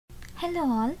Hello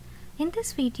all, in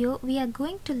this video we are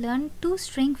going to learn two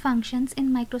string functions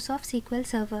in Microsoft SQL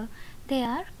Server. They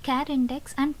are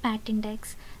CharIndex and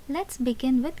PatIndex. Let's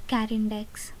begin with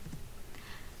CharIndex.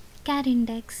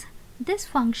 CharIndex. This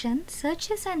function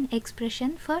searches an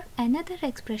expression for another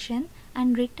expression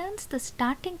and returns the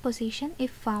starting position if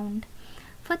found.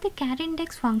 For the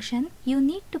CharIndex function, you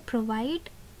need to provide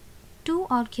two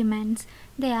arguments.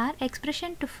 They are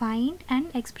expression to find and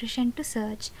expression to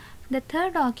search. The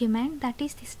third argument, that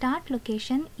is the start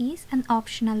location, is an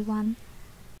optional one.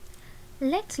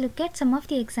 Let's look at some of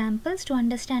the examples to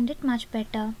understand it much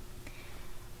better.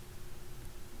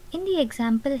 In the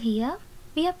example here,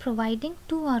 we are providing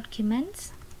two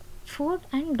arguments, food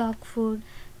and dog food.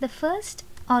 The first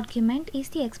argument is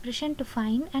the expression to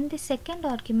find and the second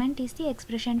argument is the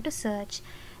expression to search.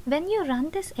 When you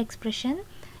run this expression,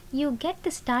 you get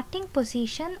the starting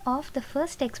position of the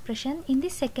first expression in the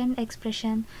second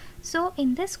expression. So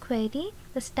in this query,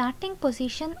 the starting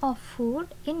position of food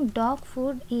in dog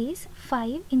food is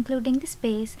 5 including the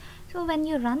space. So when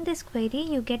you run this query,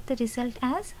 you get the result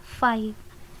as 5.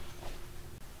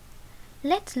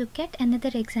 Let's look at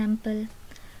another example.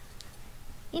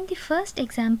 In the first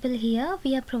example here,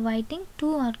 we are providing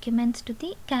two arguments to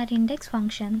the CharIndex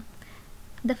function.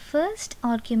 The first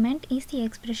argument is the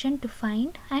expression to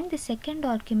find and the second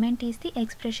argument is the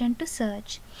expression to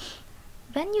search.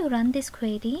 When you run this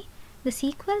query, the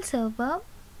SQL server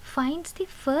finds the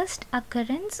first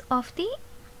occurrence of the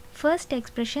first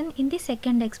expression in the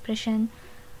second expression,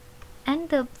 and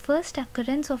the first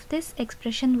occurrence of this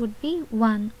expression would be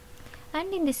 1.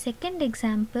 And in the second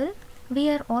example, we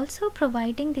are also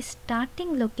providing the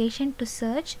starting location to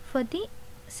search for the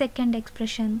second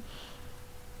expression.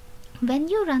 When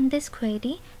you run this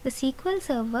query, the SQL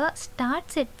server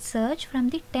starts its search from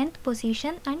the 10th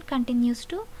position and continues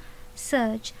to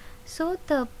search. So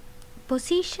the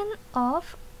position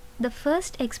of the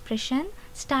first expression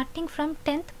starting from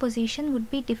 10th position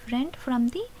would be different from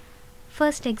the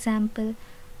first example.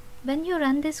 When you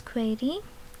run this query,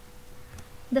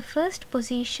 the first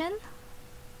position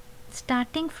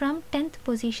starting from 10th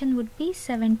position would be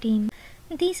 17.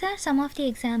 These are some of the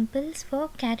examples for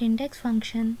CharIndex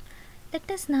function. Let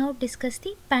us now discuss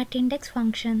the PatIndex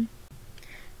function.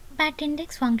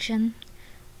 PatIndex function.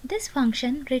 This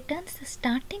function returns the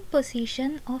starting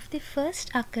position of the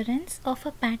first occurrence of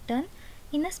a pattern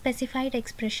in a specified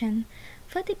expression.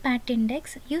 For the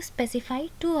PatIndex, you specify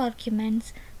two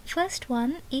arguments. First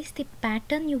one is the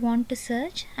pattern you want to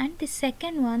search and the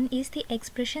second one is the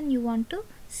expression you want to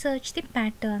search the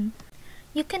pattern.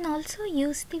 You can also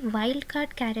use the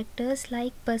wildcard characters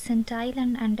like percentile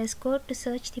and underscore to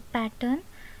search the pattern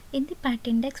in the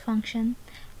PatIndex function.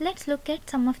 Let's look at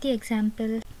some of the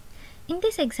examples. In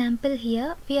this example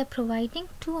here, we are providing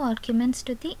two arguments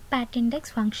to the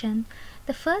PatIndex function.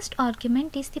 The first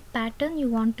argument is the pattern you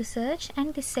want to search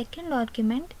and the second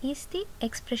argument is the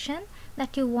expression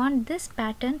that you want this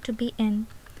pattern to be in.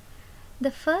 The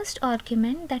first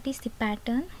argument, that is the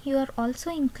pattern, you are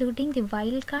also including the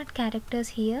wildcard characters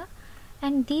here,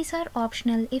 and these are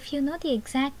optional. If you know the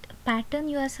exact pattern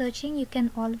you are searching, you can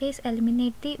always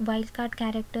eliminate the wildcard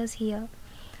characters here.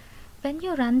 When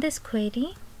you run this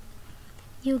query,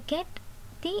 you get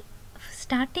the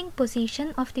starting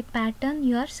position of the pattern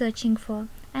you are searching for,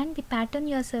 and the pattern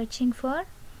you are searching for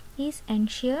is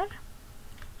ensure,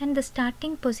 and the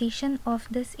starting position of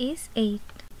this is 8.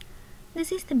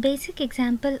 This is the basic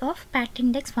example of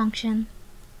PatIndex function.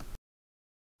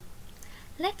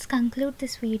 Let's conclude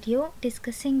this video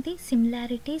discussing the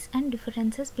similarities and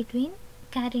differences between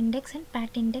CharIndex and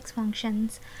PatIndex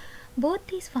functions. Both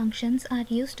these functions are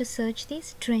used to search the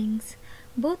strings.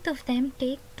 Both of them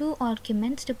take two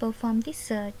arguments to perform the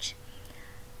search.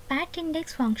 PatIndex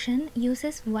function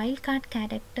uses wildcard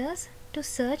characters to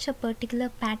search a particular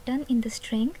pattern in the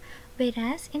string,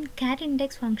 whereas in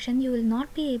CharIndex function you will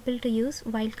not be able to use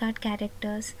wildcard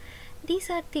characters. These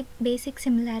are the basic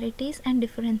similarities and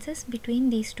differences between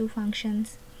these two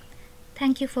functions.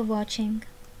 Thank you for watching.